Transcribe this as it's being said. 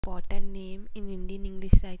Important name in Indian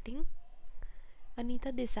English writing.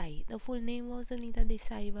 Anita Desai. The full name was Anita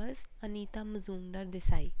Desai was Anita Mazumdar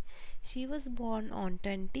Desai. She was born on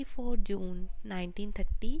 24 June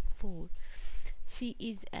 1934. She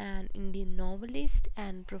is an Indian novelist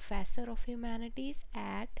and professor of humanities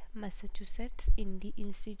at Massachusetts in the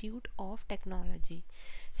Institute of Technology.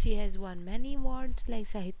 She has won many awards like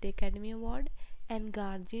Sahitya Academy Award and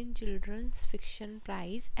Guardian Children's Fiction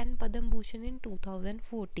Prize and Padam Bhushan in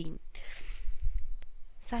 2014.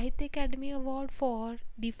 Sahitya Academy Award for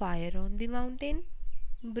The Fire on the Mountain,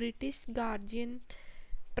 British Guardian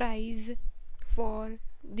Prize for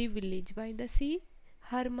The Village by the Sea.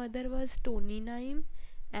 Her mother was Tony Naim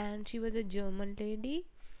and she was a German lady.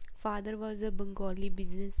 Father was a Bengali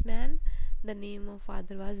businessman. The name of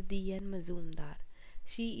father was D.N. Mazumdar.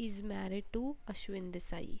 She is married to Ashwin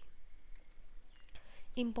Desai.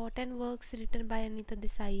 Important works written by Anita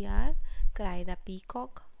Desai are Cry the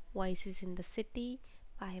Peacock, Voices in the City,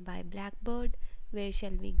 Bye Bye Blackbird, Where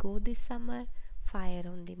Shall We Go This Summer, Fire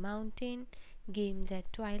on the Mountain, Games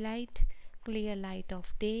at Twilight, Clear Light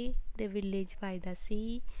of Day, The Village by the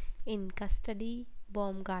Sea, In Custody,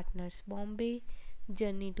 Baumgartner's Bombay,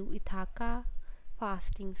 Journey to Ithaca,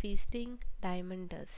 Fasting Feasting, Diamond Dust.